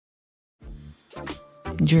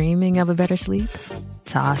Dreaming of a better sleep?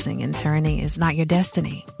 Tossing and turning is not your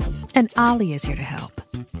destiny. And Ollie is here to help.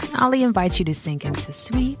 Ollie invites you to sink into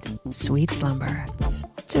sweet, sweet slumber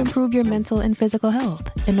to improve your mental and physical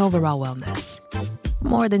health and overall wellness.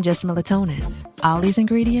 More than just melatonin, Ollie's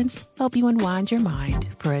ingredients help you unwind your mind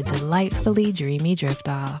for a delightfully dreamy drift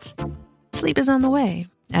off. Sleep is on the way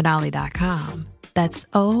at Ollie.com. That's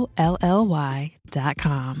OLLY.com.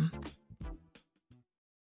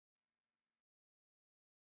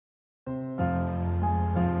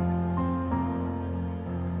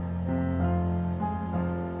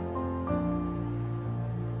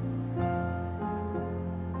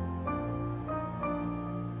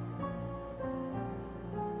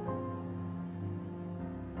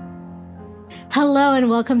 Hello and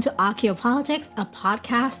welcome to Accio Politics, a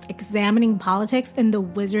podcast examining politics in the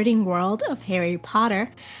wizarding world of Harry Potter.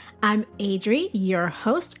 I'm Adri, your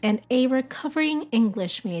host and a recovering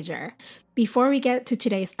English major. Before we get to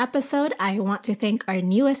today's episode, I want to thank our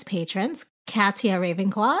newest patrons, Katia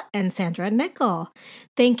Ravenclaw and Sandra Nickel.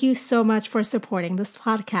 Thank you so much for supporting this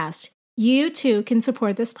podcast. You too can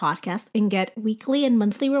support this podcast and get weekly and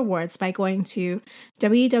monthly rewards by going to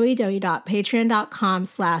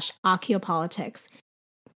www.patreon.com/AccioPolitics.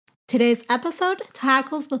 Today's episode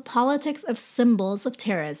tackles the politics of symbols of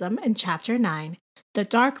terrorism in Chapter 9, The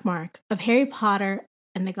Dark Mark of Harry Potter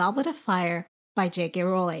and the Goblet of Fire by J.K.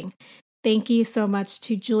 Rowling. Thank you so much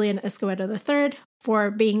to Julian Escobedo III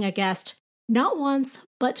for being a guest not once,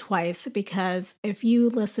 but twice, because if you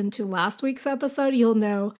listened to last week's episode, you'll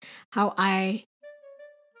know how I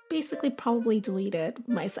basically probably deleted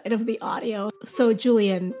my side of the audio. So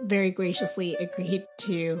Julian very graciously agreed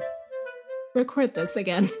to record this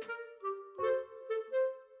again.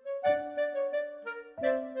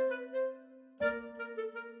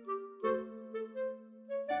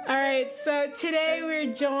 Alright, so today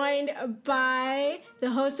we're joined by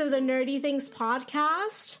the host of the Nerdy Things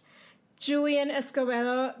podcast, Julian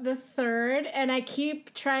Escobedo III, and I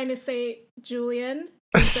keep trying to say Julian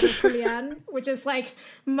instead of Julian, which is like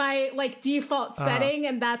my default setting,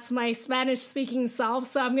 and that's my Spanish speaking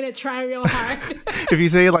self, so I'm gonna try real hard. If you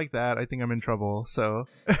say it like that, I think I'm in trouble, so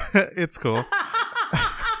it's cool.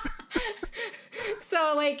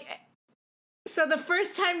 So the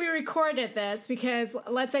first time we recorded this, because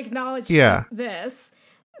let's acknowledge this,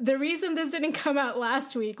 the reason this didn't come out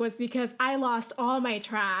last week was because I lost all my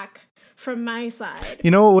track from my side.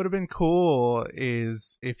 You know what would have been cool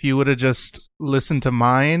is if you would have just listened to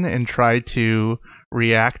mine and tried to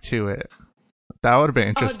react to it. That would have been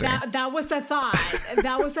interesting. Oh, that was a thought.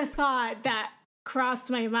 That was a thought that crossed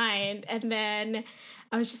my mind. And then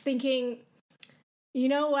I was just thinking, you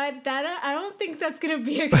know what? I don't think that's going to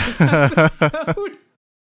be a good episode.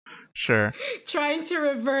 Sure. Trying to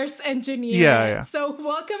reverse engineer. Yeah. So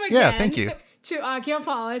welcome again. Yeah, thank you. To Accio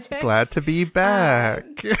Politics. Glad to be back.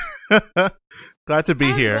 Glad to be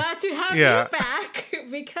here. Glad to have you back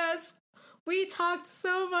because we talked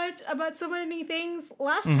so much about so many things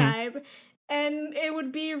last time, and it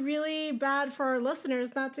would be really bad for our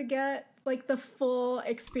listeners not to get the full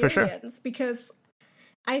experience. For sure. Because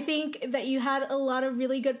I think that you had a lot of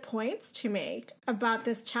really good points to make about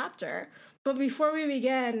this chapter. But before we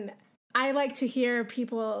begin, I like to hear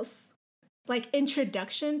people's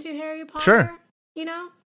introduction to Harry Potter. Sure. You know?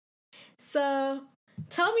 So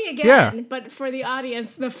tell me again, but for the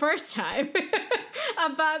audience, the first time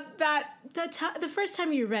about the first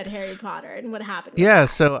time you read Harry Potter and what happened. Yeah,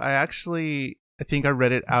 so I think I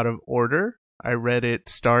read it out of order. I read it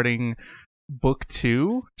starting book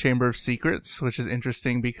 2, Chamber of Secrets, which is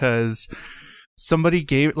interesting because somebody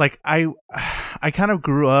gave I kind of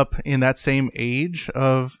grew up in that same age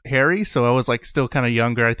of Harry, so I was still kind of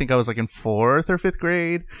younger. I think I was in 4th or 5th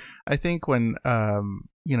grade. I think when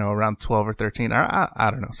around 12 or 13.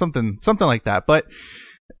 I don't know, something like that. But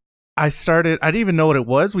I didn't even know what it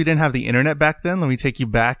was. We didn't have the internet back then. Let me take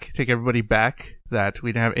everybody back that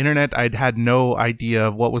we didn't have internet. I'd had no idea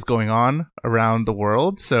of what was going on around the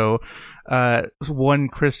world. So one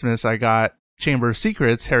Christmas I got Chamber of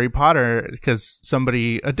Secrets, Harry Potter, because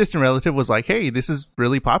a distant relative was like, hey, this is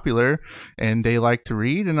really popular and they like to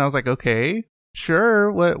read. And I was like, okay,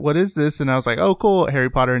 sure. What is this? And I was like, oh, cool.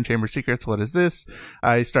 Harry Potter and Chamber of Secrets. What is this?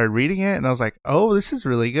 I started reading it and I was like, oh, this is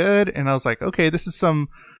really good. And I was like, okay, this is some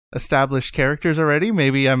established characters already.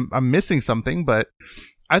 Maybe I'm missing something, but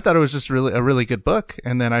I thought it was just a really good book.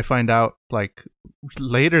 And then I find out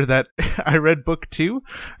later that I read book 2,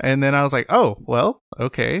 and then I was like, oh, well,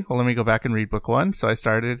 okay, well, let me go back and read book 1. So I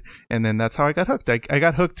started, and then that's how I got hooked. I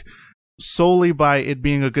got hooked solely by it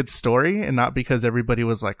being a good story and not because everybody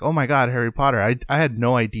was like, oh my God, Harry Potter. I had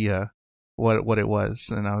no idea what it was,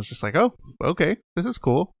 and I was just like, oh, okay, this is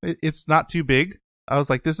cool. It's not too big. I was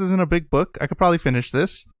like, this isn't a big book. I could probably finish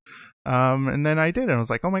this. And then I did, and I was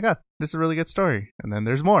like, oh my god, this is a really good story. And then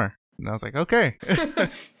there's more, and I was like, okay.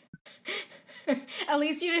 At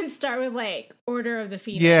least you didn't start with like Order of the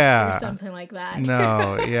Phoenix or something like that.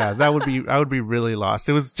 No, yeah, I would be really lost.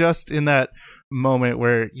 It was just in that moment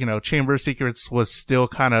where, you know, Chamber of Secrets was still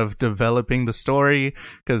kind of developing the story,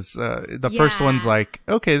 because the first one's like,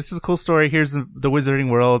 okay, this is a cool story, here's the Wizarding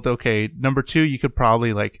World. Okay, number 2, you could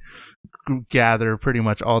probably like gather pretty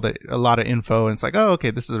much a lot of info, and it's like, oh,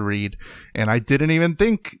 okay, this is a read. And I didn't even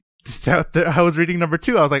think that I was reading number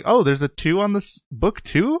 2. I was like, oh, there's a 2 on this book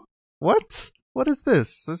too? What is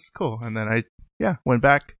this? This is cool. And then I went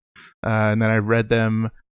back, and then I read them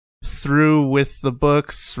through with the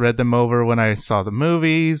books, read them over when I saw the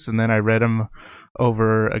movies, and then I read them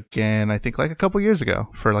over again, I think like a couple years ago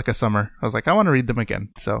for like a summer. I was like, I want to read them again.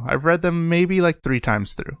 So I've read them maybe like 3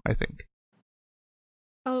 times through, I think.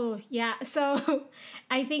 Oh, yeah. So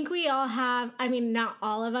I think we all have, I mean, not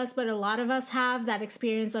all of us, but a lot of us have that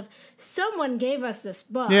experience of someone gave us this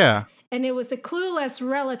book. Yeah. And it was a clueless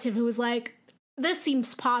relative who was like, this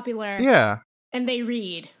seems popular. Yeah. And they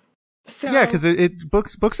read. So yeah, because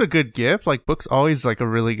books a good gift. Like, books always like a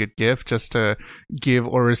really good gift just to give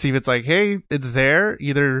or receive. It's like, hey, it's there.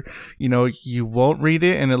 Either, you know, you won't read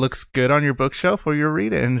it and it looks good on your bookshelf, or you'll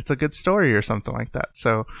read it and it's a good story or something like that.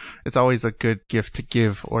 So it's always a good gift to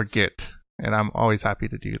give or get. And I'm always happy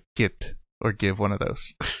to get or give one of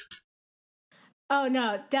those. Oh,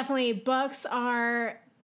 no, definitely. Books are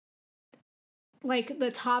like the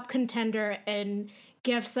top contender in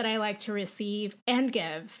gifts that I like to receive and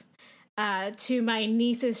give. To my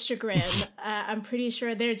niece's chagrin, I'm pretty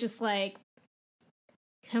sure they're just like,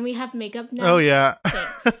 can we have makeup now? Oh, yeah.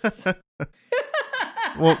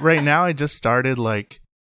 Well, right now I just started like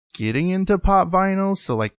getting into pop vinyls.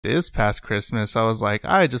 So like this past Christmas, I was like,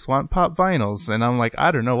 I just want pop vinyls. And I'm like,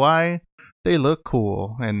 I don't know why. They look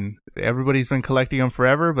cool. And everybody's been collecting them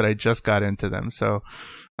forever, but I just got into them. So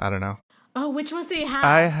I don't know. Oh, which ones do you have?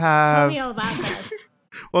 I have... Tell me all about this.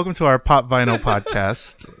 Welcome to our Pop Vinyl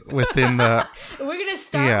podcast. Within the... We're going to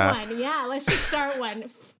start one. Yeah, let's just start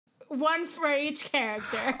one. One for each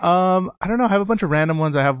character. I don't know. I have a bunch of random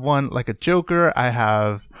ones. I have one like a Joker. I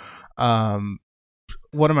have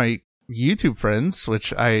one of my YouTube friends,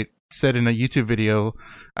 which I said in a YouTube video,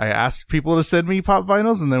 I asked people to send me pop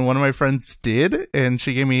vinyls, and then one of my friends did, and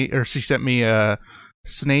she sent me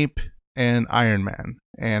Snape and Iron Man,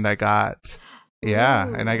 and I got...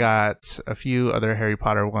 Yeah, and I got a few other Harry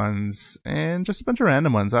Potter ones and just a bunch of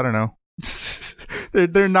random ones. I don't know.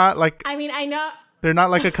 they're not like... I mean, I know... They're not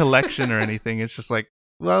like a collection or anything. It's just like,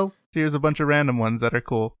 well, here's a bunch of random ones that are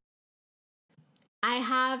cool. I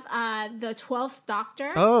have the 12th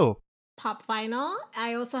Doctor pop vinyl.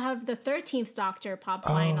 I also have the 13th Doctor pop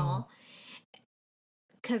vinyl.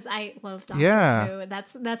 Because I love Doctor Who.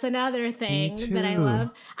 That's another thing that I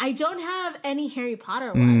love. I don't have any Harry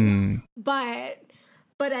Potter ones, but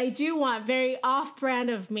I do want, very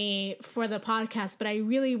off-brand of me for the podcast, but I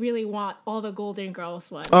really, really want all the Golden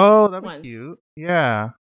Girls ones. Oh, that'd be cute.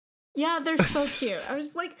 Yeah. Yeah, they're so cute. I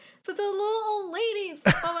was like, but the little old ladies.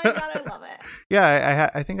 Oh my god, I love it.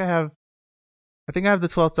 Yeah, I think I have the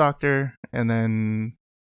 12th Doctor, and then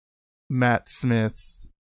Matt Smith.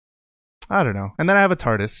 I don't know. And then I have a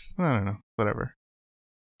TARDIS. I don't know. Whatever.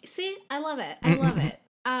 See? I love it. I love it.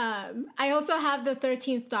 I also have the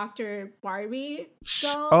 13th Doctor Barbie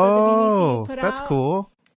doll that the BBC put out. That's cool.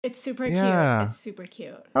 It's super cute. It's super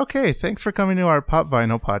cute. Okay, thanks for coming to our Pop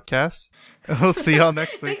Vinyl podcast. We'll see y'all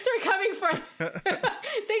next week. Thanks for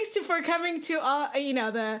coming to all,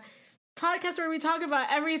 the podcast where we talk about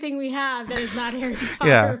everything we have that is not Harry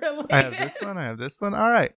Potter related. I have this one. All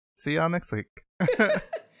right. See y'all next week.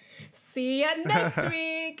 See ya next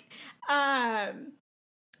week. All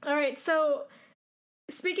right, so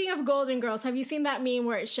speaking of Golden Girls, have you seen that meme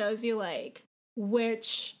where it shows you like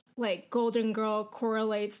which like Golden Girl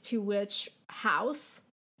correlates to which house?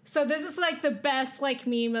 So this is like the best like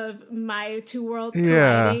meme of my two worlds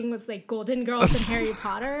colliding with like Golden Girls and Harry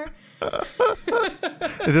Potter.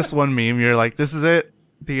 This one meme, you're like, this is it.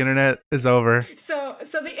 The internet is over. So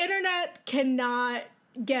the internet cannot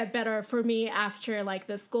get better for me after like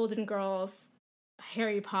this Golden Girls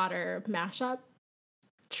Harry Potter mashup,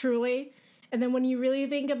 truly. And then when you really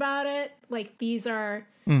think about it, like these are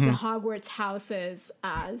the Hogwarts houses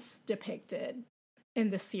as depicted in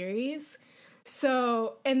the series.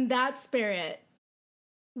 So in that spirit,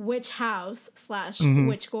 which house /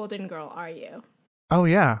 which Golden Girl are you? Oh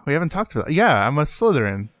yeah, we haven't talked about that. Yeah, I'm a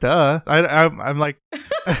Slytherin. Duh. I'm like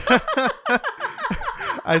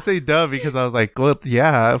I say duh because I was like, well,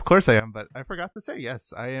 yeah, of course I am, but I forgot to say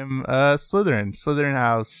yes. I am Slytherin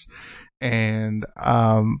house, and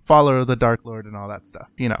follow the Dark Lord and all that stuff.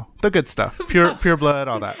 You know, the good stuff, pure blood,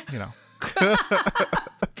 all that. You know,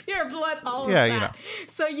 pure blood, all of yeah, that. You know.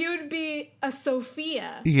 So you'd be a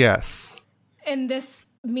Sophia. Yes. In this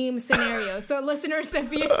meme scenario. So listeners,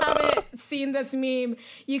 if you haven't seen this meme,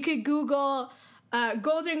 you could Google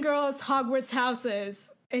Golden Girls Hogwarts houses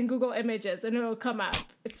in Google Images and it'll come up.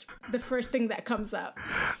 It's the first thing that comes up.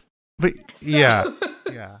 But yeah.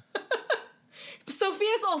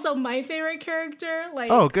 Sophia's also my favorite character.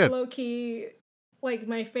 Like, oh, good. Low-key, like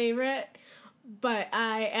my favorite. But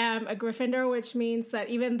I am a Gryffindor, which means that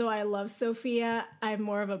even though I love Sophia, I'm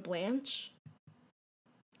more of a Blanche.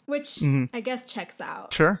 Which I guess checks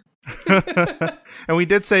out. Sure. And we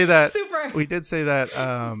did say that. Super. We did say that.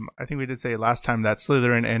 I think we did say last time that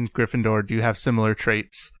Slytherin and Gryffindor do have similar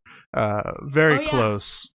traits. Very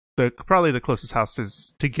close. Probably the closest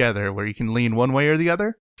houses together, where you can lean one way or the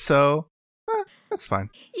other. So that's fine.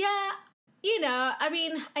 Yeah, you know, I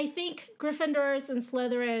mean, I think Gryffindors and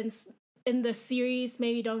Slytherins in the series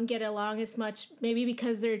maybe don't get along as much. Maybe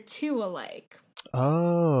because they're too alike.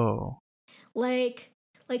 Oh. Like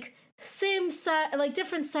same side, like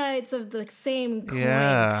different sides of the same coin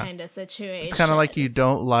kind of situation. It's kind of like you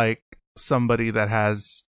don't like somebody that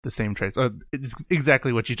has the same traits. Oh, it's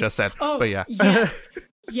exactly what you just said. Oh, but yeah. Yes.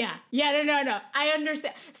 Yeah. No. I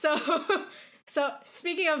understand. So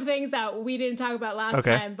speaking of things that we didn't talk about last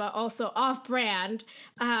time, but also off-brand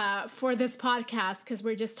for this podcast, because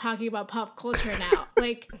we're just talking about pop culture now.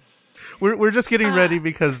 Like. We're just getting ready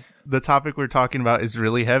because the topic we're talking about is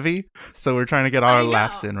really heavy, so we're trying to get all our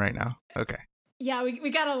laughs in right now. Okay. Yeah, we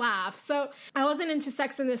gotta laugh. So I wasn't into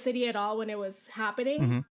Sex and the City at all when it was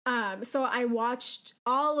happening. So I watched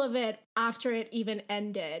all of it after it even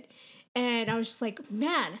ended, and I was just like,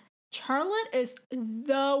 man, Charlotte is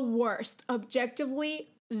the worst, objectively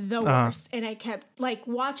the worst. And I kept like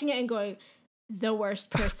watching it and going, the worst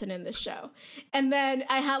person in the show. And then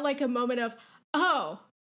I had like a moment of, oh,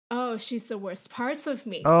 she's the worst parts of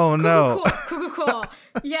me. Oh, no. Cool.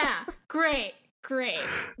 Yeah, great.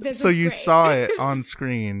 So you saw it on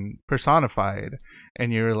screen, personified,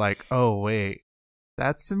 and you were like, oh, wait,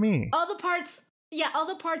 that's me. All the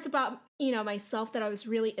parts about, you know, myself that I was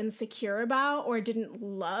really insecure about or didn't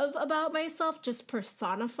love about myself, just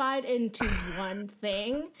personified into one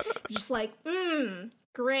thing. Just like,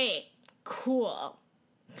 great, cool.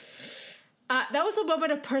 That was a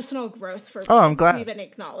moment of personal growth for me. Oh, I'm glad to even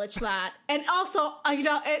acknowledge that, and also,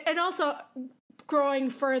 also growing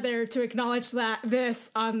further to acknowledge that this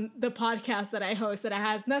on the podcast that I host that it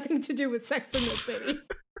has nothing to do with Sex and the City.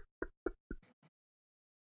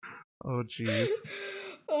 Oh, jeez.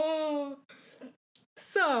 Oh,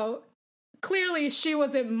 so clearly she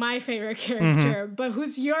wasn't my favorite character, but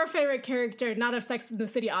who's your favorite character? Not of Sex and the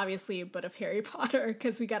City, obviously, but of Harry Potter,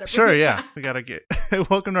 because we gotta. Sure, yeah, we gotta get.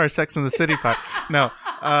 Welcome to our Sex and the City pod. No,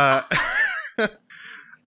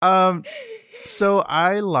 so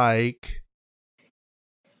I like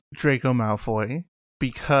Draco Malfoy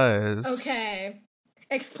because. Okay,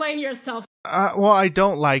 explain yourself. Well, I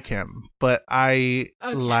don't like him, but I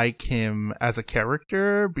like him as a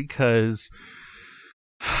character because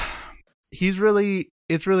it's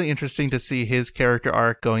really interesting to see his character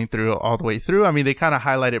arc going through all the way through. I mean, they kind of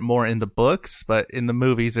highlight it more in the books, but in the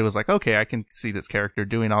movies, it was like, okay, I can see this character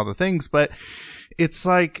doing all the things, but it's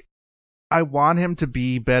like, I want him to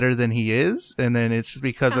be better than he is. And then it's just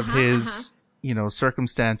because of his, you know,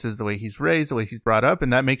 circumstances, the way he's raised, the way he's brought up.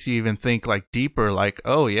 And that makes you even think like deeper, like,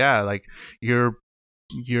 oh yeah, like you're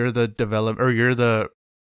the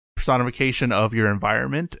personification of your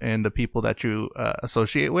environment and the people that you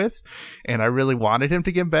associate with. And I really wanted him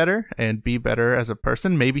to get better and be better as a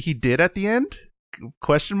person. Maybe he did at the end?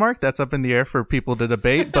 Question mark. That's up in the air for people to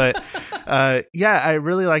debate. But yeah, I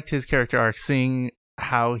really liked his character arc, seeing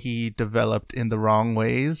how he developed in the wrong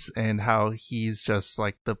ways and how he's just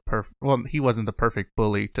like he wasn't the perfect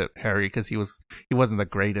bully to Harry because he wasn't the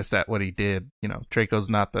greatest at what he did. You know, Draco's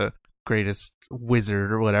not the greatest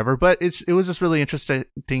wizard or whatever, but it was just really interesting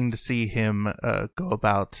to see him go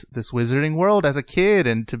about this wizarding world as a kid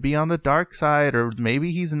and to be on the dark side, or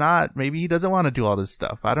maybe he's not, maybe he doesn't want to do all this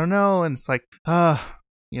stuff, I don't know. And it's like,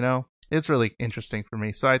 you know, it's really interesting for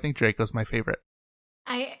me. So I think Draco's my favorite.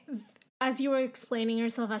 As you were explaining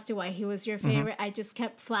yourself as to why he was your favorite, I just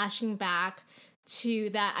kept flashing back to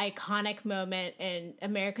that iconic moment in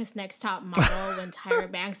America's Next Top Model when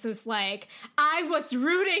Tyra Banks was like, I was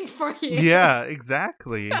rooting for you. Yeah,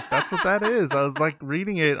 exactly. That's what that is. I was like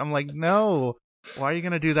reading it. I'm like, no, why are you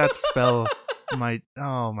going to do that spell?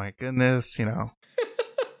 Oh my goodness, you know.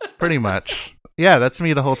 Pretty much. Yeah, that's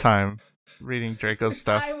me the whole time reading Draco's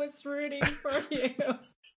stuff. I was rooting for you.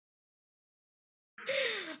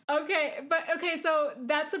 Okay, so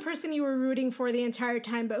that's the person you were rooting for the entire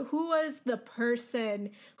time, but who was the person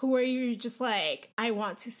who were you just like, I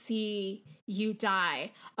want to see you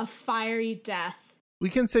die a fiery death? We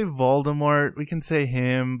can say Voldemort, we can say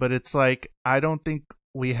him, but it's like, I don't think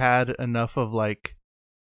we had enough of like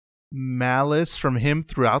malice from him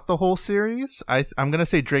throughout the whole series. I'm gonna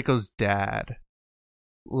say Draco's dad.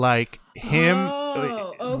 Like him,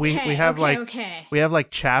 we have we have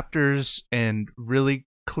like chapters and really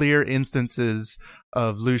clear instances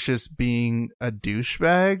of Lucius being a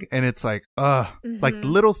douchebag, and it's like like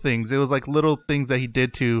little things. It was like little things that he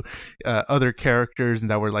did to other characters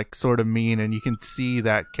and that were like sort of mean, and you can see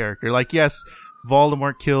that character. Like, yes,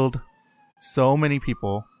 Voldemort killed so many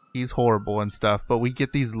people, he's horrible and stuff, but we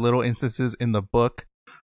get these little instances in the book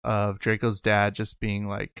of Draco's dad just being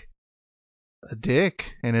like a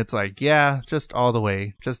dick, and it's like, yeah, just all the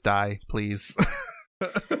way, just die, please.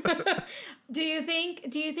 Do you think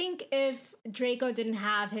if Draco didn't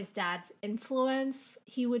have his dad's influence,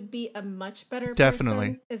 he would be a much better Definitely.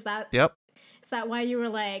 person? Is that why you were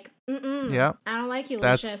like, yeah, I don't like you,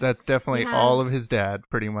 Lucius? That's definitely all of his dad,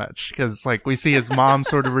 pretty much, because like we see his mom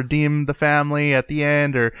sort of redeem the family at the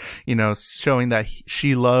end, or you know, showing that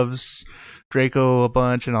she loves Draco a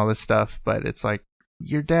bunch and all this stuff, but it's like,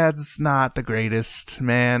 your dad's not the greatest,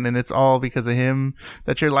 man, and it's all because of him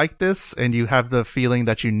that you're like this, and you have the feeling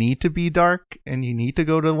that you need to be dark and you need to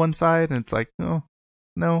go to one side, and it's like,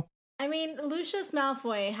 no. I mean, Lucius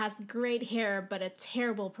Malfoy has great hair, but a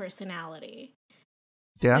terrible personality.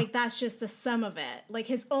 Yeah. Like, that's just the sum of it. Like,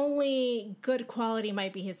 his only good quality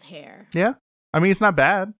might be his hair. Yeah. I mean, it's not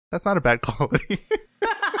bad. That's not a bad quality.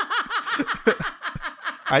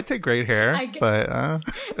 I'd take great hair, but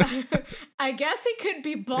I guess it could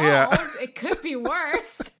be bald. Yeah. It could be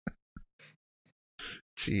worse.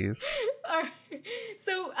 Jeez.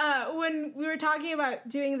 So when we were talking about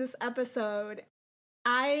doing this episode,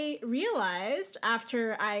 I realized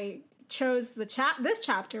after I chose this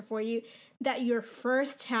chapter for you that your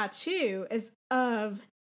first tattoo is of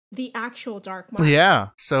the actual dark mark. Yeah.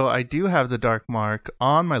 So I do have the dark mark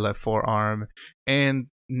on my left forearm, and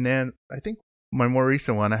then I think my more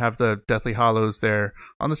recent one, I have the Deathly Hallows there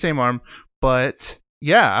on the same arm. But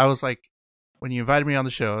yeah, I was like, when you invited me on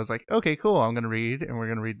the show, I was like, okay, cool. I'm going to read, and we're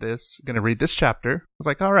going to read this chapter. I was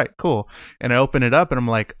like, all right, cool. And I open it up and I'm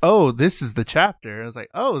like, oh, this is the chapter. I was like,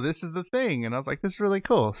 oh, this is the thing. And I was like, this is really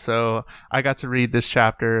cool. So I got to read this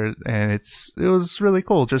chapter, and it was really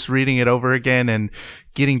cool just reading it over again and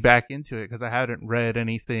getting back into it, because I hadn't read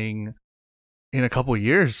anything in a couple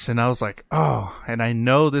years, and I was like, oh, and I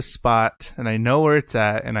know this spot, and I know where it's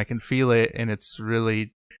at, and I can feel it, and it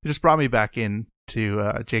just brought me back in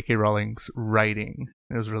to J.K. Rowling's writing.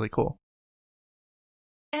 It was really cool.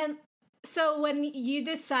 And so when you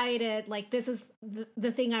decided, like, this is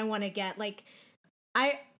the thing I want to get, like,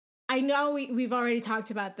 I know we've already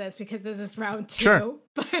talked about this because this is round 2. Sure.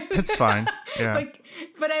 But it's fine. Yeah.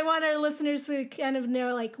 But I want our listeners to kind of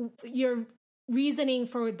know, like, your reasoning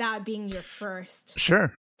for that being your first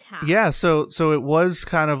tap. Yeah, so it was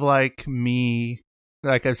kind of like me,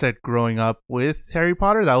 like I said, growing up with Harry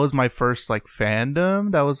Potter. That was my first like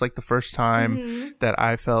fandom. That was like the first time that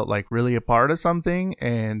I felt like really a part of something,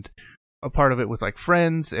 and a part of it with like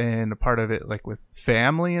friends, and a part of it like with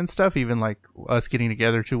family and stuff, even like us getting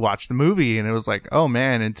together to watch the movie. And it was like, oh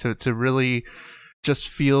man, and to really just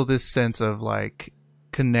feel this sense of like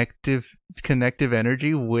connective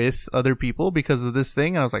energy with other people because of this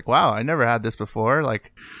thing. I was like, wow, I never had this before.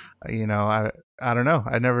 Like, you know, I don't know,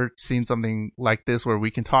 I never seen something like this where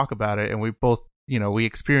we can talk about it and we both, you know, we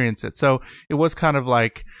experience it. So it was kind of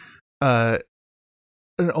like an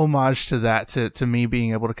homage to that, to me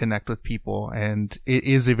being able to connect with people, and it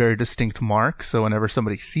is a very distinct mark. So whenever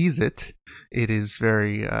somebody sees it, it is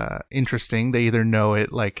very interesting. They either know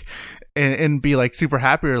it like and be like super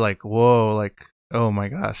happy, or like, whoa, like, oh my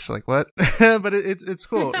gosh, like what? But it's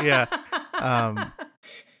cool. Yeah.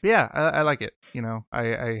 Yeah, I like it. You know,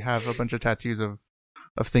 I have a bunch of tattoos of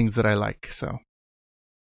things that I like. So.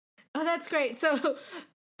 Oh, that's great. So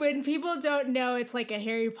when people don't know it's like a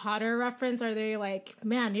Harry Potter reference, are they like,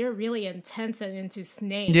 man, you're really intense and into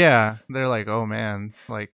snakes? Yeah, they're like, oh man,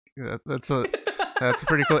 like that's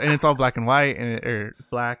pretty cool, and it's all black and white, or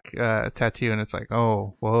black tattoo, and it's like,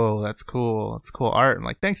 oh, whoa, that's cool. It's cool art. I'm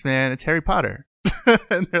like, thanks, man. It's Harry Potter.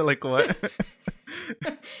 And they're like, what?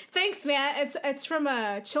 Thanks, man. It's from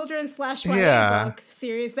a children's /YA book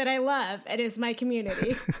series that I love. It is my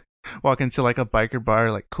community. Walk into like a biker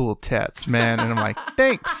bar, like, cool tats, man, and I'm like,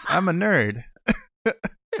 thanks, I'm a nerd.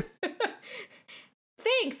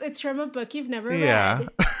 thanks. It's from a book you've never Yeah. read.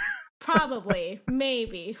 Probably,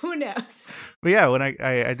 maybe, who knows? But yeah, when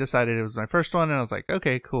I decided it was my first one, and I was like,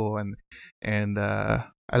 okay, cool, and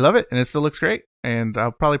I love it, and it still looks great, and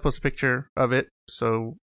I'll probably post a picture of it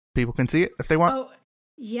so people can see it if they want. Oh,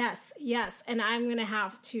 yes, and I'm gonna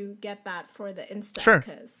have to get that for the Insta, Sure,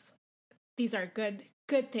 because these are good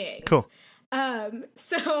things. Cool.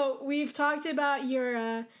 So we've talked about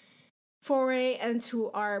your foray into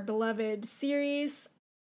our beloved series,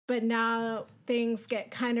 but now things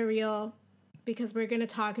get kind of real because we're going to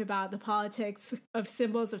talk about the politics of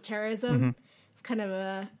symbols of terrorism. Mm-hmm. It's kind of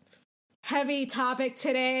a heavy topic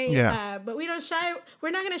today, but we're not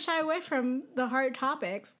going to shy away from the hard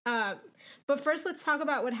topics. But first, let's talk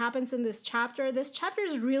about what happens in this chapter. This chapter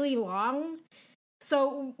is really long.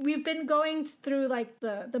 So we've been going through like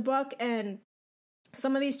the book, and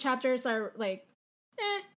some of these chapters are like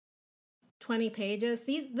 20 pages.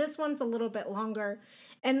 This one's a little bit longer,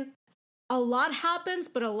 and a lot happens,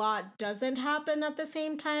 but a lot doesn't happen at the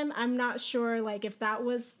same time. I'm not sure like if that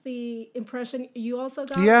was the impression you also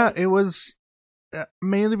got. Yeah, like, it was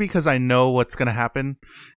mainly because I know what's going to happen,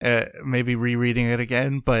 maybe rereading it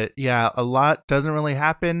again, but yeah, a lot doesn't really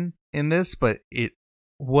happen in this, but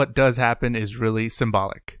what does happen is really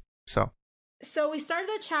symbolic. So we started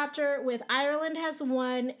the chapter with Ireland has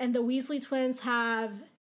won, and the Weasley twins have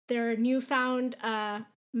their newfound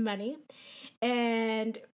money,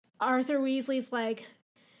 and Arthur Weasley's like,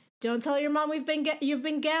 "Don't tell your mom you've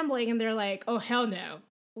been gambling," and they're like, "Oh hell no,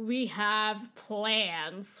 we have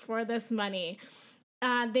plans for this money."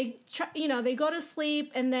 They go to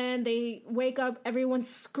sleep, and then they wake up. Everyone's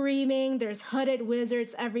screaming. There's hooded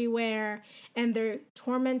wizards everywhere, and they're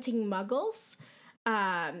tormenting Muggles.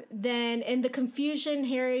 Then in the confusion,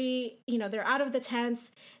 Harry, they're out of the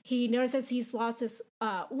tents. He notices he's lost his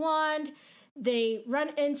wand. They run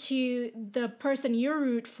into the person you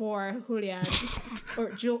root for, Julian,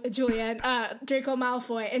 or Julian, Draco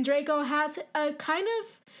Malfoy. And Draco has a kind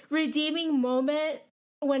of redeeming moment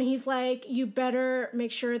when he's like, you better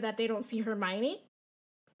make sure that they don't see Hermione.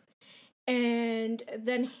 And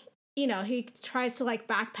then, he tries to like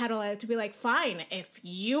backpedal it to be like, fine, if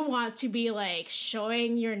you want to be like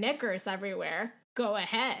showing your knickers everywhere, go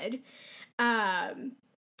ahead. Then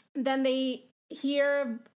they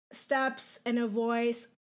hear steps and a voice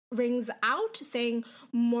rings out saying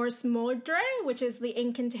Mors Moldre, which is the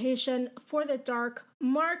incantation for the Dark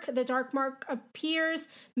Mark. The Dark Mark appears.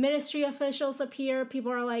 Ministry officials appear.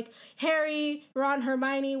 People are like, Harry, Ron,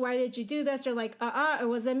 Hermione, why did you do this? They're like, it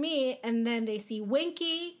wasn't me. And then they see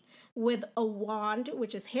Winky with a wand,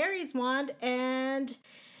 which is Harry's wand, and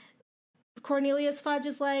Cornelius Fudge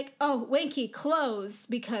is like, oh, Winky, close,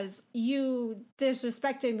 because you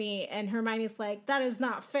disrespected me. And Hermione's like, that is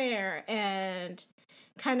not fair, and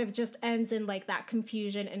kind of just ends in like that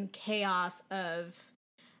confusion and chaos of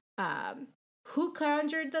who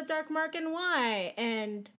conjured the Dark Mark and why,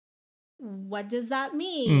 and what does that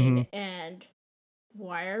mean, and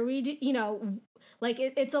why are we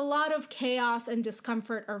it's a lot of chaos and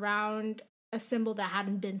discomfort around a symbol that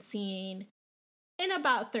hadn't been seen in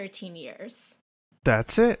about 13 years.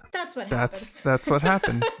 That's it. That's what happened. That's what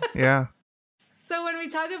happened. Yeah. So when we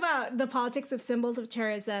talk about the politics of symbols of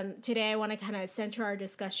terrorism, today I want to kind of center our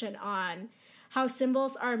discussion on how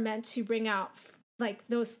symbols are meant to bring out,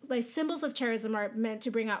 symbols of terrorism are meant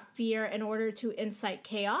to bring out fear in order to incite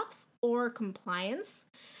chaos or compliance.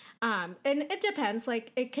 And it depends,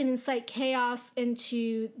 like it can incite chaos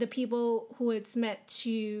into the people who it's meant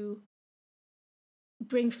to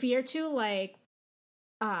bring fear to, like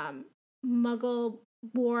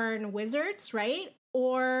Muggle-born wizards, right?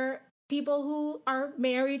 Or people who are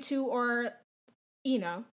married to or,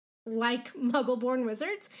 like Muggle-born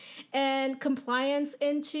wizards, and compliance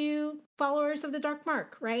into followers of the Dark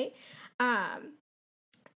Mark, right?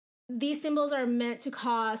 These symbols are meant to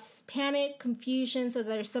cause panic, confusion, so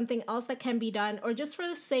there's something else that can be done, or just for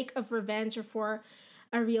the sake of revenge or for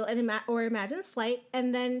a real or imagined slight.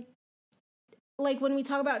 And then, like, when we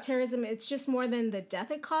talk about terrorism, it's just more than the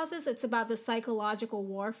death it causes. It's about the psychological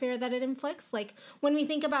warfare that it inflicts. Like, when we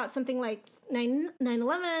think about something like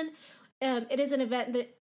 9/11, it is an event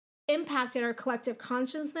that impacted our collective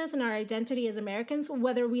consciousness and our identity as Americans,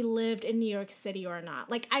 whether we lived in New York City or not.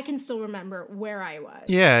 Like, I can still remember where I was.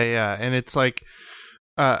 Yeah. And it's like,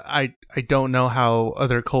 I don't know how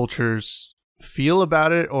other cultures feel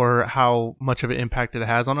about it or how much of an impact it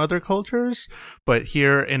has on other cultures, but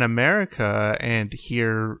here in America and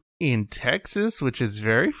here in Texas, which is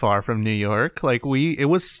very far from New York, like it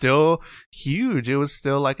was still huge. It was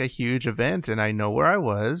still like a huge event, and I know where I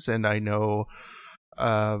was, and I know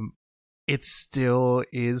it still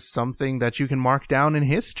is something that you can mark down in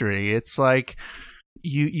history. It's like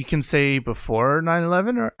you can say before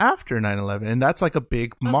 9/11 or after 9/11, and that's like a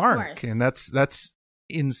big mark, and that's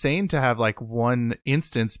insane to have like one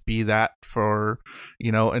instance be that for,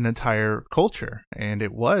 you know, an entire culture. And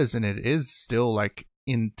it was, and it is still like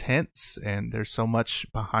intense, and there's so much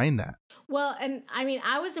behind that. Well, and I mean,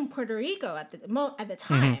 I was in Puerto Rico at the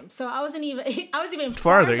time, so I was even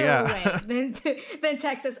farther away than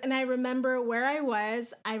Texas. And I remember where I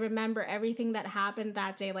was. I remember everything that happened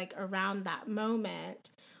that day, like around that moment,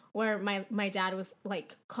 where my dad was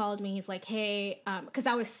like called me. He's like, "Hey," because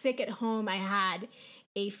I was sick at home. I had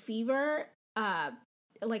a fever,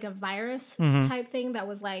 like a virus type thing that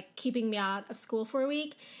was like keeping me out of school for a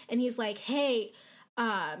week. And he's like, "Hey,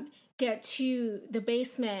 get to the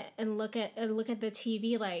basement and look at the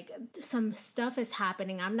TV. Like some stuff is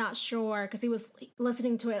happening. I'm not sure," because he was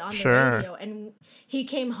listening to it on the radio. And he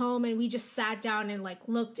came home, and we just sat down and like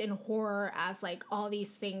looked in horror as like all these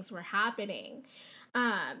things were happening.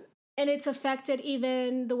 And it's affected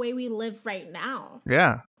even the way we live right now.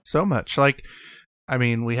 Yeah, so much. Like, I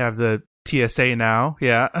mean, we have the TSA now.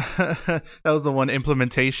 Yeah, that was the one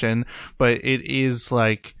implementation, but it is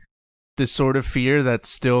like this sort of fear that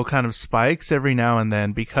still kind of spikes every now and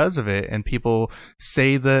then because of it. And people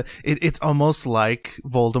say it's almost like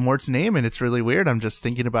Voldemort's name, and it's really weird. I'm just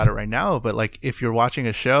thinking about it right now. But like, if you're watching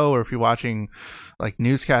a show, or if you're watching like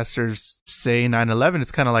newscasters say 9/11,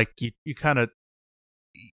 it's kind of like you kind of,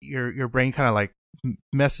 your brain kind of like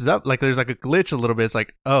messes up. Like there's like a glitch a little bit. It's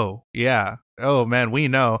like, oh yeah, oh man, we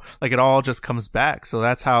know. Like it all just comes back. So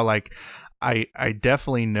that's how like I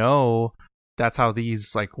definitely know that's how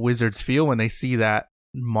these like wizards feel when they see that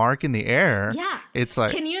mark in the air. Yeah, it's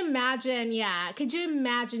like, can you imagine? Yeah, could you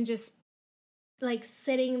imagine just like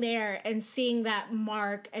sitting there and seeing that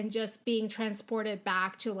mark and just being transported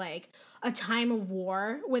back to like a time of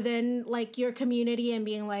war within like your community and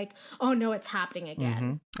being like, oh no, it's happening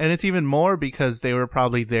again. And it's even more because they were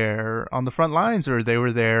probably there on the front lines, or they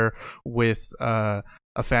were there with a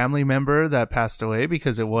family member that passed away,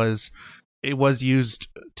 because it was used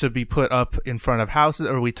to be put up in front of houses,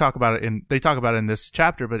 or they talk about it in this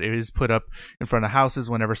chapter, but it is put up in front of houses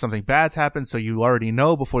whenever something bad's happened. So you already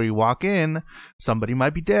know before you walk in, somebody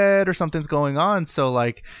might be dead or something's going on. So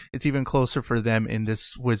like, it's even closer for them in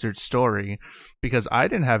this wizard story, because I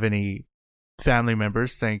didn't have any family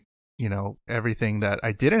members. Thank, you know, everything that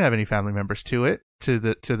I didn't have any family members to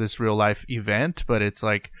this real life event, but it's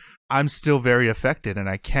like, I'm still very affected, and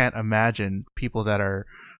I can't imagine people that are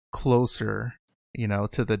closer, you know,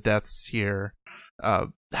 to the deaths here,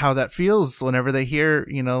 how that feels whenever they hear,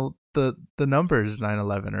 you know, the numbers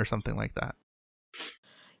 9/11 or something like that.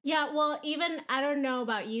 Yeah, well, even, I don't know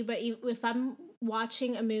about you, but if I'm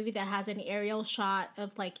watching a movie that has an aerial shot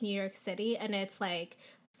of like New York City, and it's like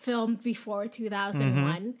filmed before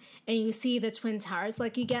 2001, and you see the Twin Towers,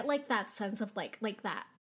 like you get like that sense of like that,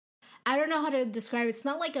 I don't know how to describe it. It's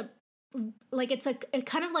not like it's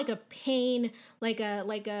kind of like a pain, like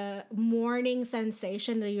a mourning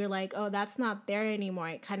sensation that you're like, oh, that's not there anymore.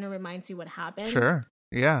 It kind of reminds you what happened. Sure.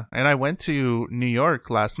 Yeah. And I went to New York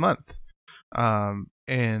last month.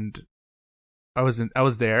 And I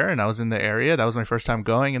was there, and I was in the area. That was my first time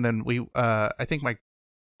going. And then I think my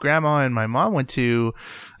grandma and my mom went to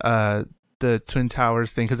the Twin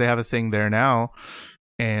Towers thing, because they have a thing there now.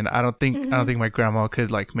 And I don't think my grandma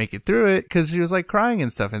could like make it through it, because she was like crying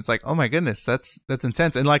and stuff. And it's like, oh my goodness, that's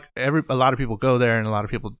intense. And like a lot of people go there, and a lot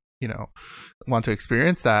of people, you know, want to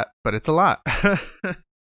experience that, but it's a lot.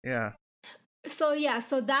 Yeah. So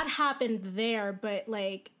that happened there, but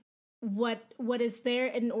like what is there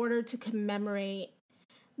in order to commemorate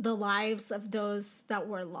the lives of those that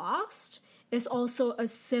were lost is also a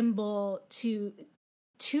symbol to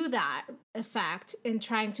that effect in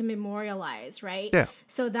trying to memorialize, right? Yeah.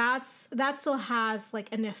 So that still has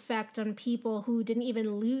like an effect on people who didn't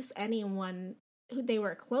even lose anyone who they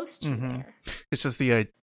were close to there. It's just the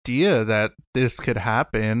idea that this could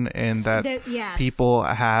happen, and that yes, people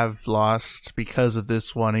have lost because of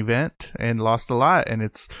this one event, and lost a lot. And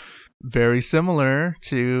it's very similar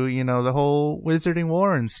to, you know, the whole Wizarding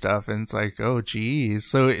War and stuff. And it's like, oh geez.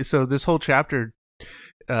 So this whole chapter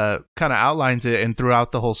kind of outlines it, and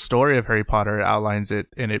throughout the whole story of Harry Potter, it outlines it,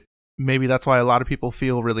 and it maybe that's why a lot of people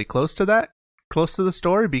feel really close to the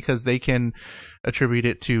story, because they can attribute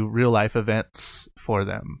it to real life events for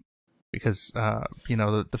them, because you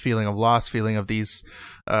know, the feeling of loss, feeling of these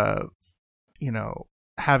you know,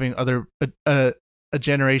 having a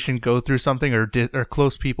generation go through something, or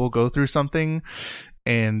close people go through something,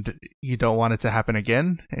 and you don't want it to happen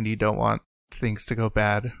again, and you don't want things to go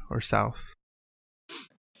bad or south.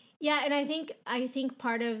 Yeah, and I think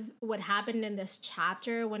part of what happened in this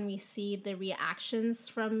chapter, when we see the reactions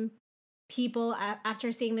from people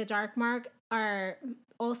after seeing the Dark Mark, are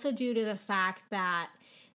also due to the fact that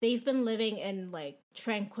they've been living in like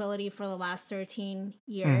tranquility for the last 13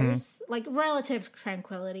 years, like relative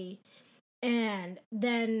tranquility. And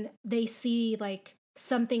then they see like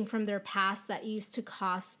something from their past that used to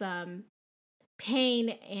cost them pain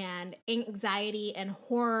and anxiety and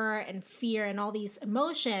horror and fear and all these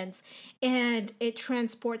emotions, and it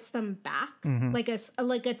transports them back, like a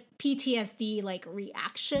PTSD like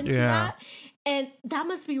reaction to that. And that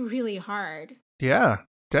must be really hard. Yeah,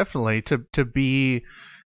 definitely, to be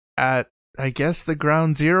at, I guess, the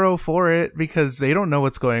ground zero for it, because they don't know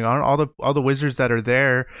what's going on. All the wizards that are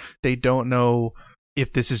there, they don't know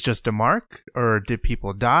if this is just a mark, or did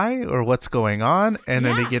people die, or what's going on. And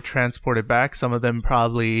then they get transported back. Some of them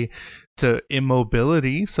probably to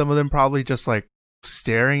immobility. Some of them probably just like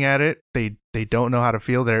staring at it. They don't know how to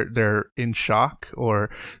feel. They're in shock, or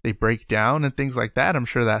they break down and things like that. I'm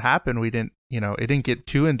sure that happened. We didn't, it didn't get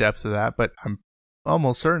too in depth to that, but I'm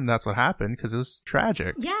almost certain that's what happened, because it was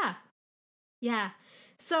tragic. Yeah.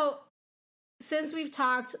 So since we've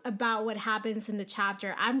talked about what happens in the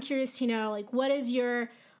chapter, I'm curious to know, like, what is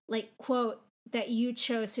your like quote that you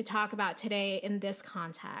chose to talk about today in this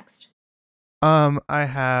context? I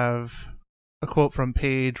have a quote from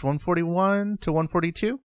page 141 to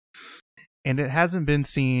 142. "And it hasn't been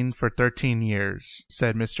seen for 13 years,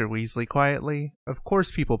 said Mr. Weasley quietly. Of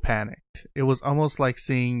course people panicked. It was almost like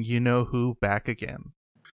seeing you-know-who back again."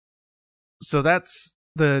 So that's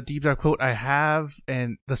the deep dive quote I have,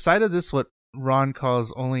 and the side of this, what Ron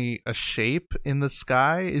calls only a shape in the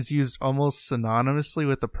sky, is used almost synonymously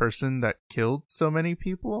with the person that killed so many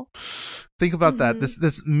people. Think about that.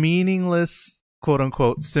 This meaningless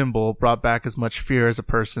quote-unquote symbol brought back as much fear as a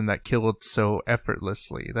person that killed so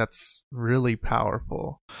effortlessly. That's really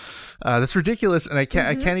powerful. That's ridiculous, and I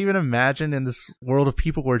can't even imagine in this world of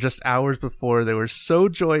people where just hours before they were so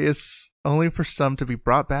joyous, only for some to be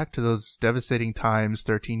brought back to those devastating times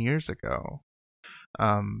 13 years ago.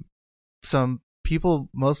 Some people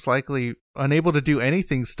most likely unable to do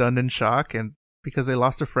anything, stunned in shock, and because they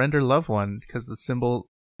lost a friend or loved one, because the symbol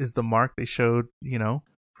is the mark they showed,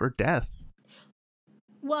 for death.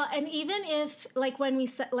 Well, and even if, like we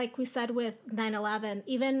said with 9/11,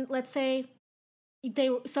 even let's say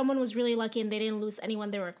someone was really lucky and they didn't lose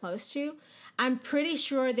anyone they were close to, I'm pretty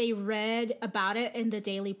sure they read about it in the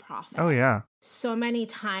Daily Prophet. Oh yeah, so many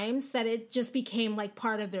times that it just became like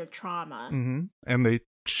part of their trauma. And they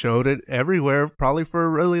showed it everywhere, probably for a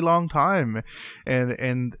really long time,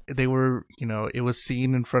 and they were, it was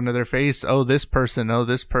seen in front of their face. Oh, this person, oh,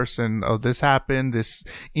 this happened, this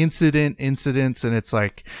incidents, and it's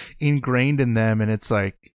like ingrained in them, and it's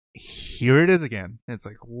like, here it is again. It's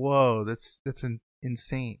like, whoa, that's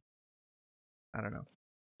insane. I don't know.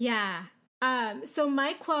 Yeah. So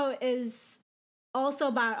my quote is also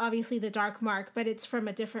about, obviously, the Dark Mark, but it's from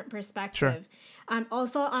a different perspective. Sure.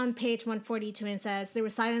 Also on page 142, it says, "There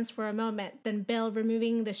was silence for a moment. Then Bill,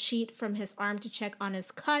 removing the sheet from his arm to check on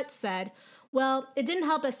his cut, said, 'Well, it didn't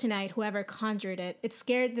help us tonight, whoever conjured it. It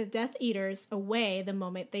scared the Death Eaters away the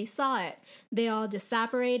moment they saw it. They all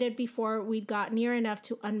disapparated before we'd got near enough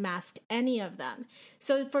to unmask any of them.'"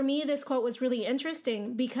 So for me, this quote was really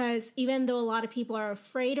interesting, because even though a lot of people are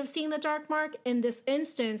afraid of seeing the Dark Mark, in this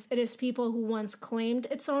instance, it is people who once claimed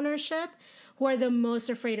its ownership who are the most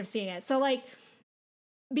afraid of seeing it. So like,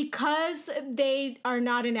 because they are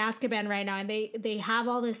not in Azkaban right now, and they have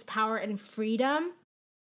all this power and freedom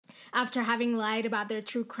after having lied about their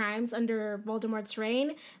true crimes under Voldemort's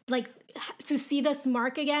reign, like, to see this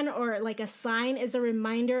mark again, or like a sign, is a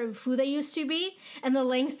reminder of who they used to be and the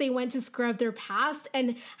lengths they went to scrub their past,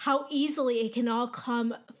 and how easily it can all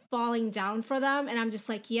come falling down for them. And I'm just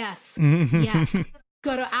like, yes, yes,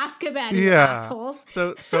 go to Azkaban, you assholes.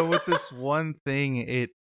 So with this one thing,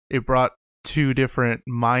 it brought two different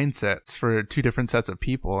mindsets for two different sets of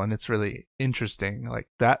people, and it's really interesting. Like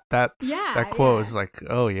that quote is like,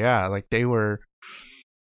 oh yeah, like they were,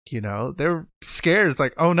 they're scared. It's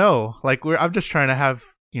like, oh no, like I'm just trying to have,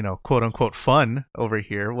 quote unquote fun over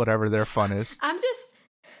here, whatever their fun is. I'm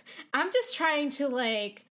just trying to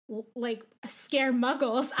like scare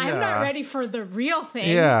muggles. I'm not ready for the real thing.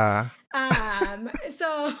 Yeah.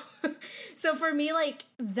 So for me, like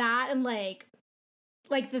that, and like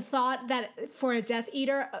the thought that for a Death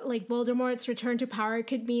Eater, like Voldemort's return to power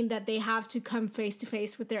could mean that they have to come face to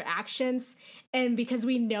face with their actions. And because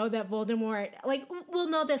we know that Voldemort, like, we'll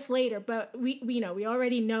know this later, but we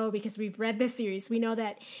already know, because we've read the series, we know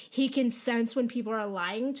that he can sense when people are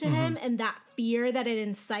lying to him, and that fear that it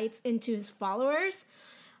incites into his followers.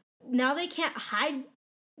 now they can't hide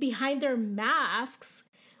behind their masks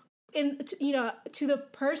to the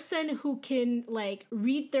person who can like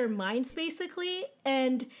read their minds basically,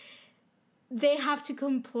 and they have to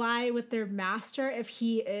comply with their master if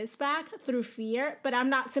he is back through fear. But I'm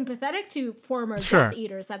not sympathetic to former Death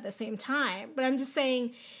Eaters at the same time. But I'm just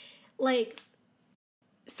saying, like,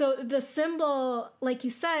 so the symbol, like you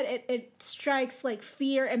said, it strikes like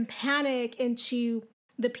fear and panic into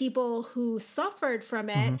the people who suffered from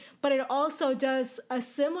it, but it also does a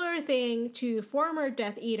similar thing to former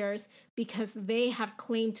Death Eaters because they have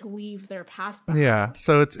claimed to leave their past behind. Yeah,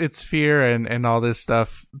 so it's fear and all this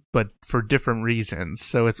stuff, but for different reasons.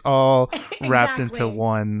 So it's all wrapped into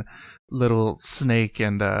one little snake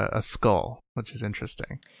and a skull, which is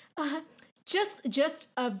interesting. Just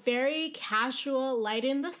a very casual light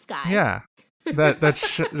in the sky. Yeah,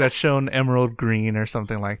 that's shown emerald green or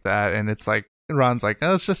something like that, and it's like Ron's like,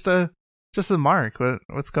 oh, it's just a mark.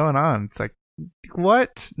 What's going on? It's like,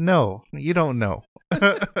 what? No, you don't know.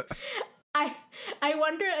 I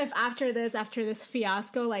wonder if after this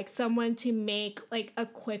fiasco, like someone to make like a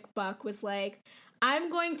quick buck was like, I'm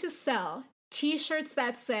going to sell T-shirts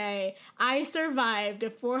that say I survived a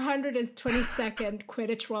 422nd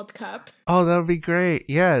Quidditch World Cup. Oh, that would be great.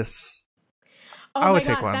 Yes. Oh I would my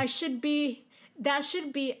God, take one. that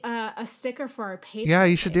should be a sticker for our page. Yeah,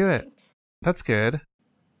 you should do it. That's good.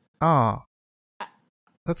 Oh,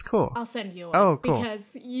 that's cool. I'll send you one. Oh, cool.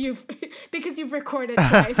 Because you've recorded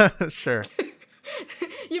twice. Sure.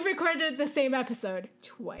 You've recorded the same episode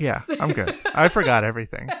twice. Yeah, I'm good. I forgot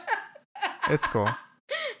everything. It's cool.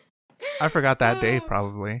 I forgot that day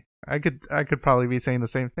probably. I could probably be saying the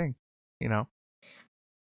same thing, you know.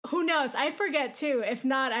 Who knows? I forget too. If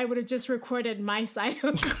not, I would have just recorded my side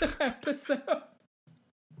of the episode.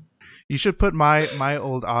 You should put my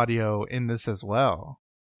old audio in this as well.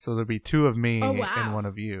 So there'll be two of me and one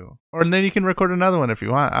of you. And then you can record another one if you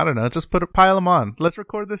want. I don't know. Just pile them on. Let's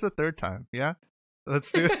record this a third time. Yeah?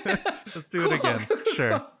 Let's do it. Let's do it again.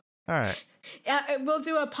 Sure. All right. Yeah, we'll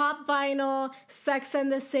do a pop vinyl, Sex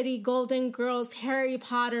and the City, Golden Girls, Harry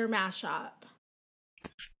Potter mashup.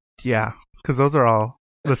 Yeah, because those are all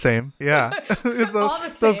the same. Yeah.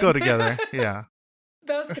 Those go together. Yeah.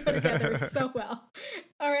 Those go together so well.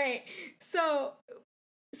 All right. So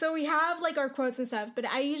we have like our quotes and stuff, but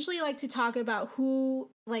I usually like to talk about who,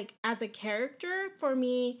 like, as a character for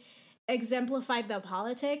me, exemplified the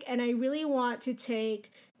politic, and I really want to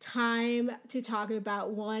take time to talk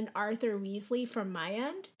about one Arthur Weasley from my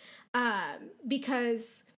end,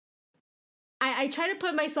 because I try to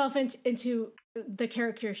put myself into the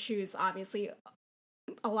character's shoes, obviously,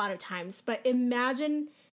 a lot of times, but imagine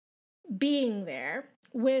being there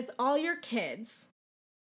with all your kids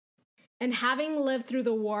and having lived through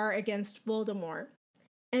the war against Voldemort,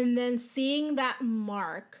 and then seeing that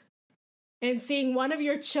mark and seeing one of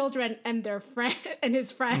your children and their friend and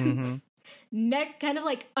his friends neck kind of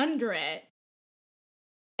like under it,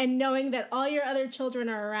 and knowing that all your other children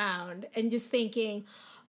are around, and just thinking,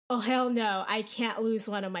 oh hell no, I can't lose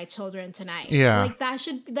one of my children tonight. Yeah. Like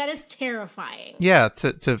that is terrifying. Yeah,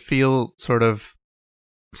 to feel sort of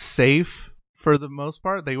safe for the most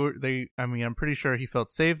part. I'm pretty sure he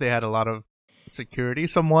felt safe. They had a lot of security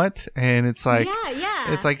somewhat, and it's like,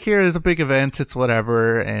 it's like, here is a big event, it's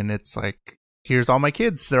whatever, and it's like, here's all my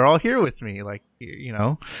kids, they're all here with me, like, you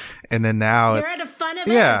know. And then now they're at a fun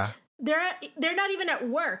event. Yeah, they're not even at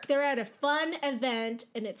work, they're at a fun event,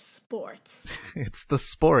 and it's sports. It's the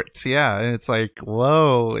sports. Yeah. And it's like,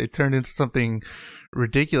 whoa, it turned into something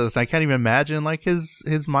ridiculous. I can't even imagine like his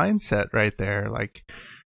mindset right there, like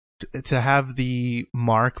to have the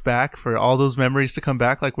mark back, for all those memories to come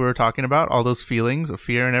back, like we were talking about, all those feelings of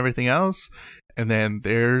fear and everything else. And then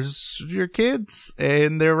there's your kids,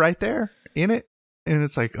 and they're right there in it. And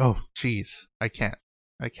it's like, oh, geez, I can't.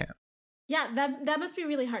 Yeah, that must be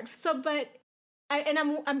really hard. So, but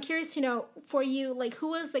I'm curious to know, for you, like, who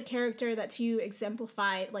was the character that you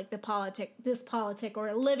exemplified, like this politic,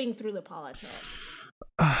 or living through the politic?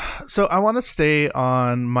 So I want to stay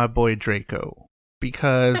on my boy Draco,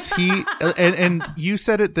 because he and you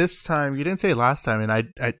said it this time, you didn't say it last time,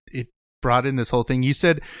 and it brought in this whole thing. You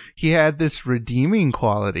said he had this redeeming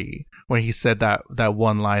quality when he said that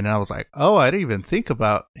one line, and I was like, oh, I didn't even think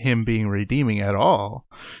about him being redeeming at all,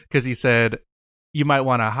 because he said you might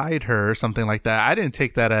want to hide her or something like that. I didn't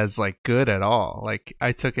take that as like good at all. Like,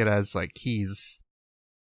 I took it as like he's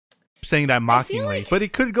saying that mockingly, but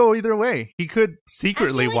it could go either way. He could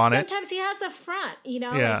secretly want it. Sometimes he has a front, you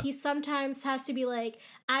know. Yeah. Like, he sometimes has to be like,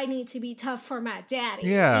 I need to be tough for my daddy.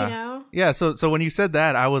 Yeah, you know. Yeah. So when you said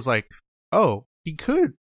that, I was like, oh, he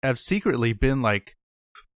could have secretly been like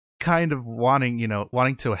kind of wanting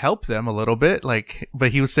to help them a little bit, like,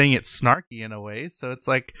 but he was saying it snarky in a way. So it's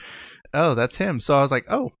like, oh, that's him. So I was like,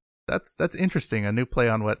 oh, that's interesting. A new play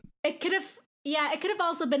on what it could have. Yeah, it could have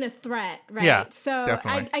also been a threat, right? Yeah, so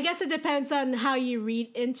I guess it depends on how you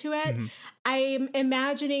read into it. Mm-hmm. I'm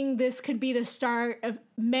imagining this could be the start of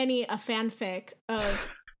many a fanfic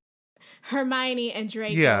of Hermione and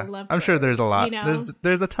Draco. Yeah, I'm sure there's a lot. You know?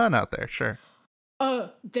 There's a ton out there, sure.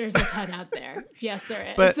 Oh, there's a ton out there. Yes,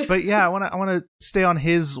 there is. But yeah, I want to stay on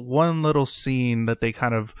his one little scene that they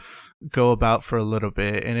kind of go about for a little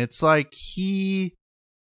bit, and it's like he's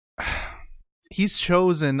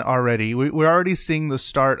chosen already. We're already seeing the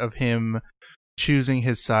start of him choosing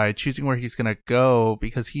his side, choosing where he's gonna go,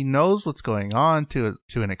 because he knows what's going on to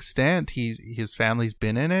an extent. His family's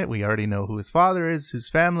been in it. We already know who his father is,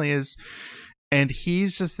 whose family is, and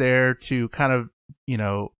he's just there to kind of,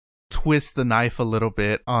 twist the knife a little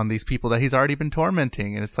bit on these people that he's already been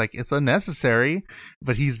tormenting. And it's like, it's unnecessary,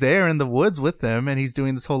 but he's there in the woods with them, and he's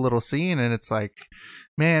doing this whole little scene, and it's like,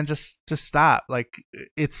 man, just stop. Like,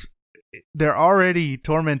 they're already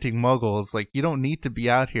tormenting muggles. Like, you don't need to be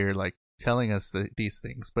out here like telling us these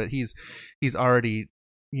things. But he's already,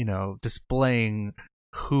 displaying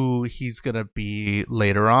who he's gonna be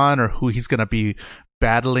later on, or who he's gonna be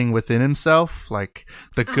battling within himself, like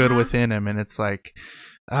the good within him. And it's like,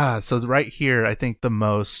 so right here, I think the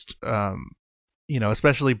most,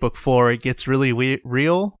 especially book 4, it gets really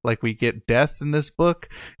real. Like, we get death in this book,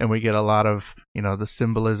 and we get a lot of, the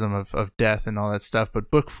symbolism of death and all that stuff. But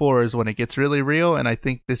book 4 is when it gets really real. And I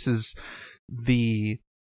think this is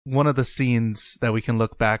one of the scenes that we can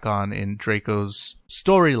look back on in Draco's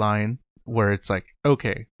storyline, where it's like,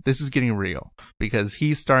 okay, this is getting real, because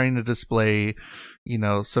he's starting to display,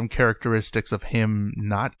 some characteristics of him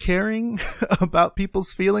not caring about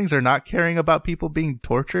people's feelings, or not caring about people being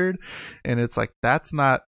tortured. And it's like, that's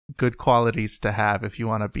not good qualities to have if you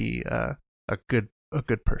want to be a good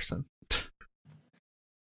person.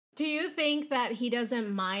 Do you think that he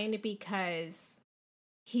doesn't mind because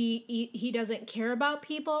he doesn't care about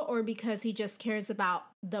people, or because he just cares about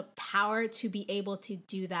the power to be able to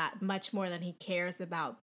do that much more than he cares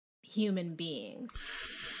about human beings?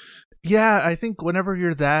 Yeah, I think whenever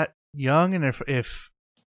you're that young, and if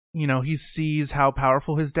he sees how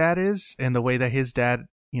powerful his dad is, and the way that his dad,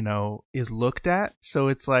 is looked at, so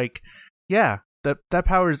it's like, yeah, that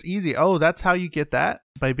power is easy. Oh, that's how you get that?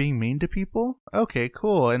 By being mean to people? Okay,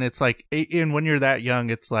 cool. And it's like, and when you're that young,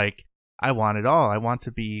 it's like, I want it all. I want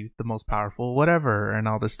to be the most powerful, whatever, and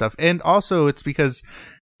all this stuff. And also, it's because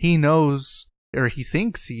he knows, or he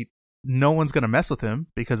thinks no one's going to mess with him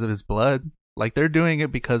because of his blood. Like, they're doing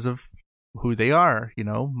it because of who they are,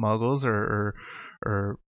 muggles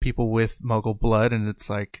or people with muggle blood. And it's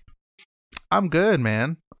like, I'm good,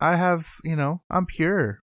 man. I have, I'm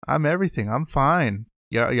pure. I'm everything. I'm fine.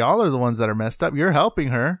 Y'all are the ones that are messed up. You're helping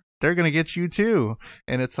her. They're going to get you too.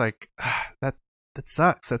 And it's like, that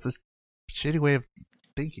sucks. That's a shitty way of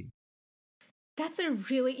thinking. That's a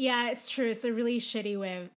really, yeah, it's true. It's a really shitty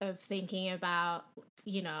way of thinking about,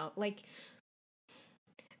 like,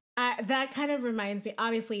 that kind of reminds me,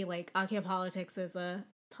 obviously, like, Archaeopolitics is a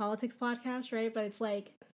politics podcast, right? But it's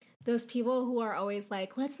like those people who are always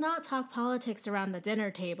like, let's not talk politics around the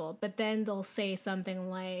dinner table, but then they'll say something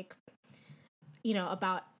like,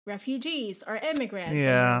 about refugees or immigrants.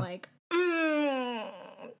 Yeah. And like,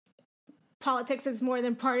 politics is more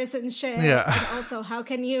than partisanship. Yeah. And also, how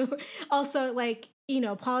can you also, like,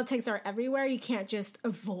 politics are everywhere. You can't just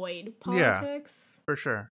avoid politics. Yeah, for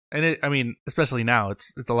sure. And especially now,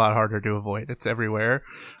 it's a lot harder to avoid. It's everywhere.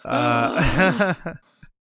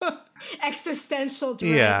 Existential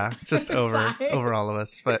dread. Yeah, just over all of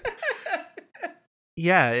us. But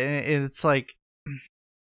yeah, it's like,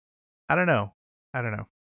 I don't know.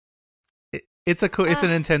 It's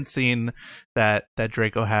an intense scene that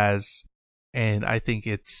Draco has, and I think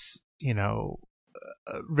it's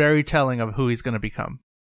very telling of who he's going to become.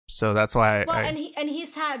 So that's why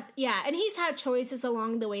he's had choices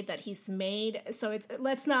along the way that he's made. So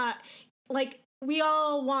let's not, like, we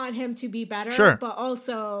all want him to be better, sure, but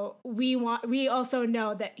also we also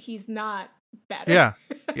know that he's not better.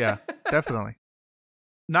 Yeah, definitely.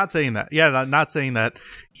 Not saying that. Yeah, not saying that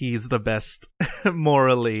he's the best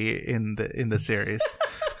morally in the series.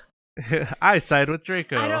 I side with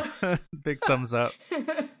Draco. Big thumbs up.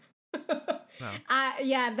 No.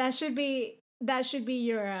 Yeah, that should be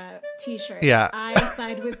your t-shirt. Yeah. I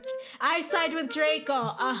side with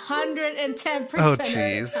Draco 110%. Oh,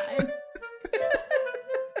 jeez.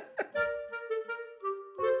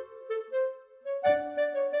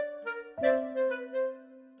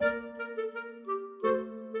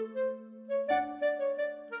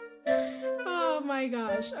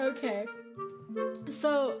 gosh. Okay.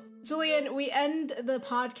 So, Julian, we end the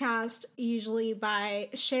podcast usually by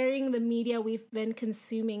sharing the media we've been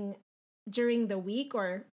consuming during the week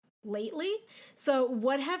or lately. So,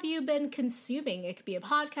 what have you been consuming? It could be a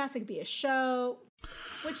podcast, it could be a show,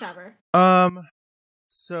 whichever.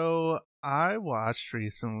 So I watched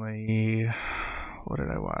recently. What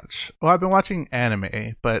did I watch? Well, I've been watching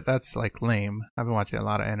anime, but that's like lame. I've been watching a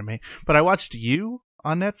lot of anime, but I watched You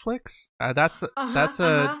on Netflix. That's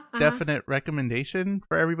a definite recommendation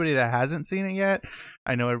for everybody that hasn't seen it yet.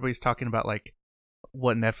 I know everybody's talking about like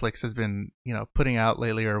what Netflix has been, putting out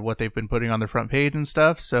lately, or what they've been putting on their front page and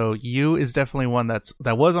stuff. So You is definitely one that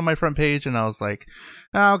was on my front page, and I was like,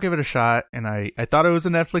 I'll give it a shot. And I thought it was a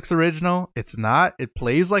Netflix original. It's not. It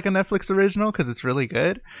plays like a Netflix original because it's really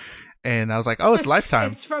good. And I was like, oh, it's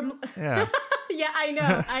Lifetime. It's from yeah. Yeah, I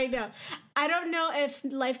know. I don't know if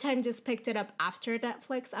Lifetime just picked it up after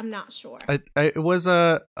Netflix. I'm not sure. It was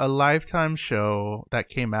a Lifetime show that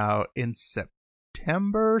came out in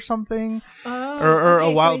September or something, or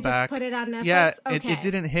okay, a while so they back. Just put it on Netflix. Yeah, okay. it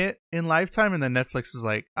didn't hit in Lifetime, and then Netflix is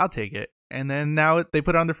like, I'll take it. And then now they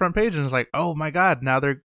put it on their front page, and it's like, oh my god, now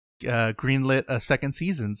they're greenlit a second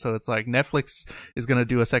season. So it's like Netflix is going to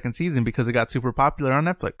do a second season because it got super popular on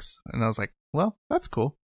Netflix. And I was like, well, that's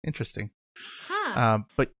cool. Interesting. Huh.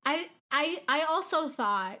 But I also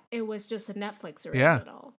thought it was just a Netflix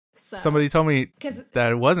original. Yeah. So somebody told me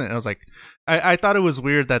that it wasn't. And I was like, I thought it was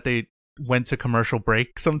weird that they went to commercial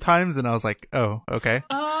break sometimes. And I was like, oh, okay.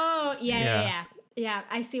 Oh, yeah.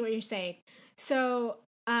 I see what you're saying. So,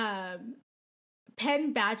 Penn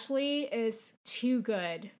Badgley is too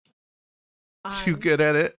good. Too good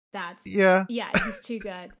at it. Yeah, he's too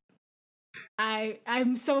good.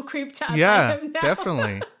 I'm so creeped out by him now.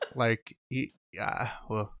 Definitely. Like, I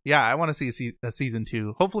want to see a season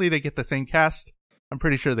 2. Hopefully they get the same cast. I'm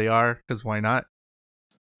pretty sure they are, because why not?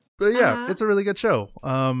 But yeah, it's a really good show.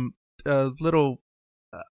 A little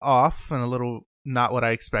off and a little not what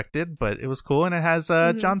I expected, but it was cool, and it has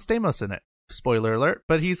John Stamos in it. Spoiler alert,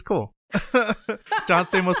 but he's cool. John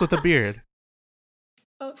Stamos with a beard.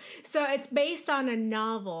 Oh, so it's based on a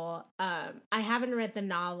novel. I haven't read the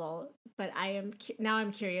novel, but I'm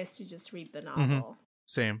curious to just read the novel. Mm-hmm.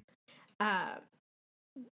 Same.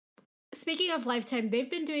 Speaking of Lifetime, they've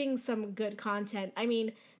been doing some good content. I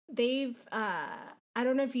mean, they've I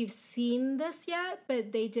don't know if you've seen this yet,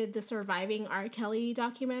 but they did the Surviving R. Kelly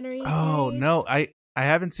documentary series. No, I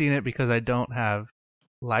haven't seen it because I don't have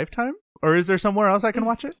Lifetime. Or is there somewhere else I can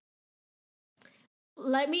watch it?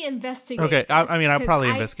 Let me investigate. Okay, I'll probably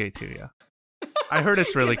investigate too, yeah. I heard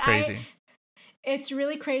it's really crazy. It's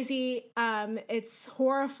really crazy. It's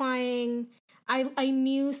horrifying. I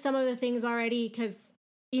knew some of the things already because,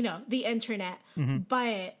 the internet. Mm-hmm.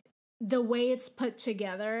 But the way it's put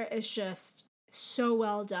together is just so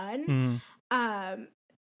well done. Mm-hmm.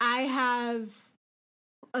 I have,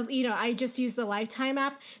 I just use the Lifetime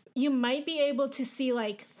app. You might be able to see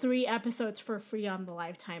like 3 episodes for free on the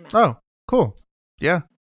Lifetime app. Oh, cool. Yeah.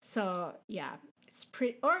 So, yeah, it's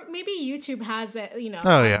pretty, or maybe YouTube has it,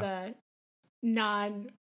 the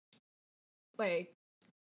non,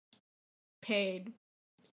 paid,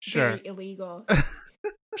 sure, very illegal,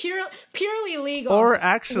 purely legal. Or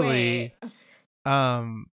actually, I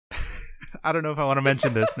don't know if I want to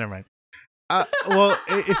mention this. Never mind. Well,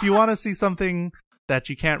 if you want to see something that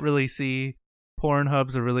you can't really see,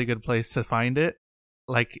 Pornhub's a really good place to find it.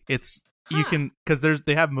 Like, it's, you can, because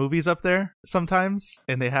they have movies up there sometimes,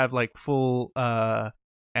 and they have like full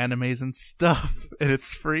animes and stuff, and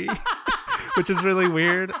it's free, which is really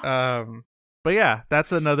weird. But yeah,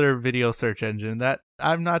 that's another video search engine that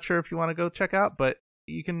I'm not sure if you want to go check out, but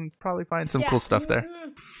you can probably find some cool stuff there.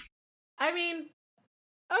 I mean,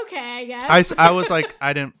 okay, I guess. I was like,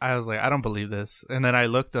 I don't believe this, and then I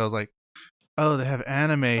looked, I was like, oh, they have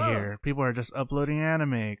anime here. People are just uploading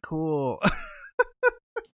anime. Cool.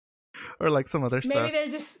 Or like some other stuff.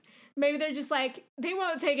 Maybe they're just like, they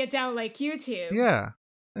won't take it down like YouTube. Yeah.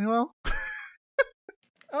 Well.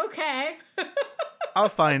 Okay. I'll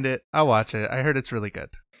find it. I'll watch it. I heard it's really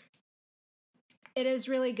good. It is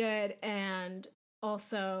really good, and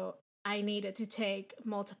also I needed to take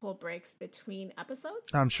multiple breaks between episodes.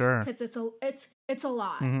 I'm sure. Because it's a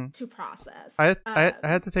lot to process. I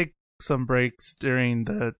had to take some breaks during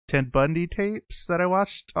the Ted Bundy tapes that I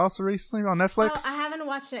watched also recently on Netflix. Oh, I haven't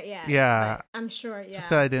watched it yet. Yeah. But I'm sure, yeah. Just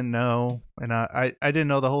because I didn't know, and I didn't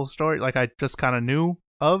know the whole story. Like, I just kind of knew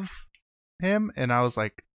of him, and I was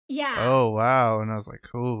like, yeah. Oh, wow. And I was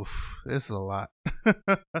like, oof, this is a lot.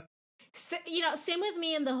 So, same with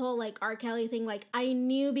me and the whole like R. Kelly thing. Like, I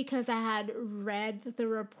knew because I had read the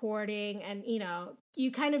reporting, and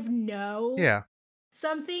you kind of know. Yeah.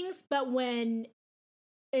 some things, but when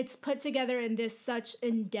it's put together in this such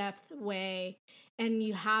in-depth way, and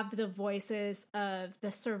you have the voices of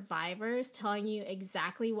the survivors telling you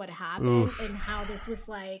exactly what happened and how this was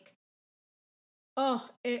like,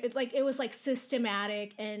 it was like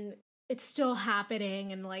systematic and it's still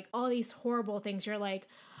happening and like all these horrible things. You're like,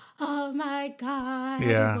 oh my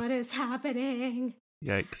God, what is happening?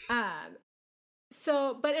 Yikes.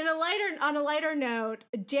 So, but on a lighter note,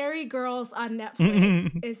 Derry Girls on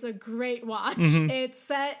Netflix is a great watch. It's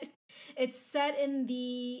set in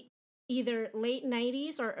the either late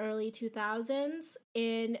 90s or early 2000s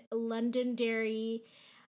in Londonderry,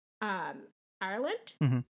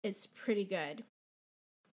 Ireland. It's pretty good.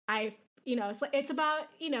 It's about,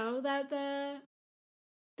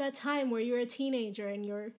 that time where you're a teenager and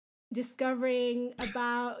you're discovering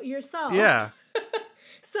about yourself. Yeah.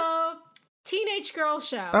 So, teenage girl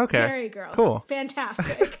show. Okay. Derry Girls. Cool.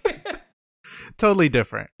 Fantastic. Totally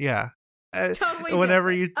different. Yeah. Totally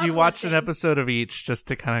Whenever different. you watch an episode of each just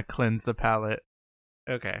to kind of cleanse the palate.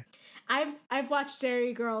 Okay. I've watched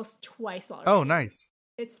Derry Girls twice already. Oh, nice.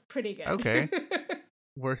 It's pretty good. Okay.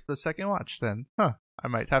 Worth the second watch then. Huh. I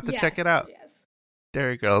might have to check it out. Yes.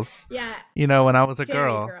 Derry Girls. Yeah. When I was a Derry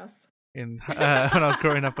girl. Girls. When I was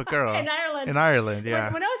growing up a girl. In Ireland, yeah.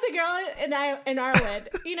 When I was a girl in Ireland,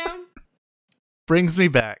 brings me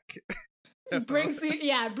back. brings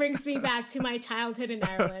me back to my childhood in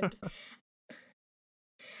Ireland.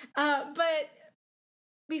 But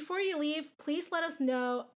before you leave, please let us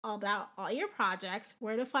know about all your projects,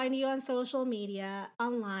 where to find you on social media,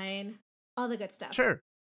 online, all the good stuff. Sure.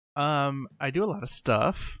 I do a lot of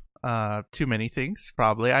stuff. Too many things,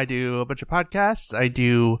 probably. I do a bunch of podcasts. I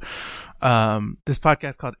do this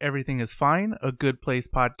podcast called Everything is Fine, a Good Place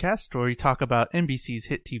podcast, where we talk about NBC's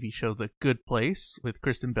hit TV show The Good Place with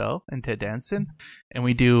Kristen Bell and Ted Danson. And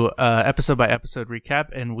we do episode by episode recap.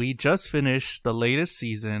 And we just finished the latest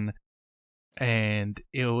season, and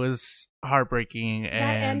it was heartbreaking. That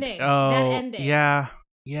and ending. Yeah,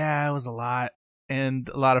 it was a lot. And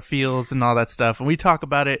a lot of feels and all that stuff. And we talk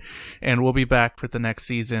about it, and we'll be back for the next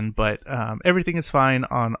season. But Everything is Fine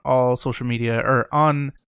on all social media, or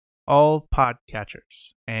on all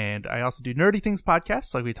podcatchers. And I also do Nerdy Things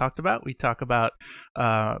podcasts, like we talked about. We talk about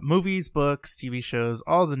movies, books, TV shows,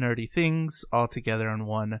 all the nerdy things, all together on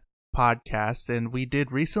one podcast. And we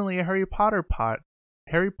did recently a Harry Potter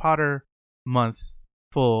month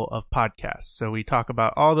full of podcasts. So we talk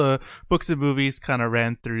about all the books and movies, kind of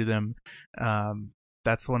ran through them.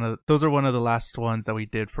 Those are one of the last ones that we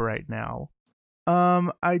did for right now.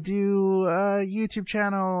 I do a YouTube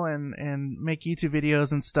channel and make YouTube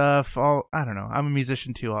videos and stuff. I don't know. I'm a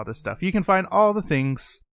musician too, all this stuff. You can find all the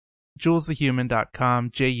things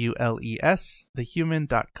JulesTheHuman.com, JULES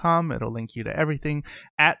thehuman.com. It'll link you to everything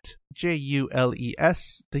at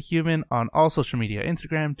JULES thehuman on all social media,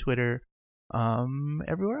 Instagram, Twitter,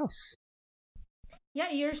 everywhere else. Yeah,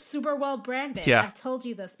 you're super well branded. Yeah. I've told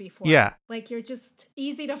you this before. Yeah. Like, you're just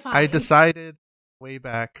easy to find. I decided way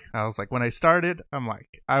back, I was like, when I started, I'm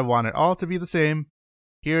like, I want it all to be the same.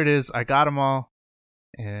 Here it is. I got them all.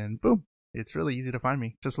 And boom. It's really easy to find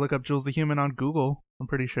me. Just look up Jules the Human on Google. I'm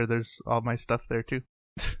pretty sure there's all my stuff there too.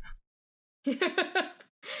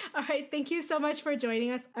 All right. Thank you so much for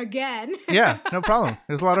joining us again. Yeah, no problem.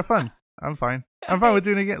 It was a lot of fun. I'm fine. I'm fine with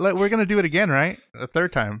doing it again. We're going to do it again, right? A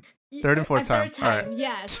third time. Third and fourth time. Third time, all right.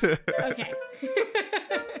 yes. Okay.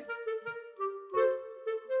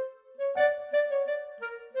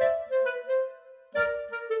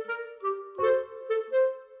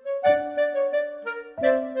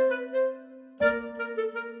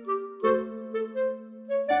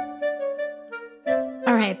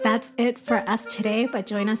 All right, that's it for us today, but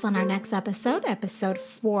join us on our next episode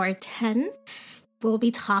 410. We'll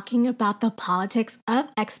be talking about the politics of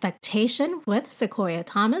expectation with Sequoia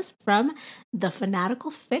Thomas from the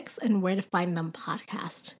Fanatical Fix and Where to Find Them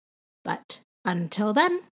podcast. But until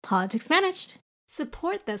then, politics managed.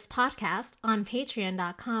 Support this podcast on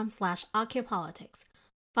patreon.com/Accupolitics.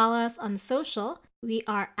 Follow us on social. We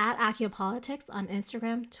are at Accupolitics on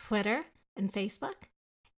Instagram, Twitter, and Facebook.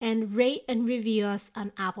 And rate and review us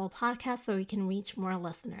on Apple Podcasts so we can reach more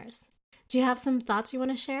listeners. Do you have some thoughts you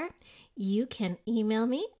want to share? You can email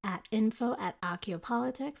me at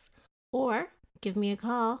info@Accupolitics or give me a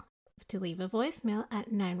call to leave a voicemail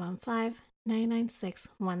at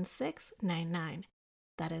 915-996-1699.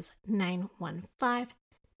 That is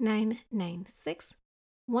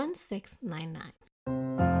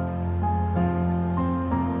 915-996-1699.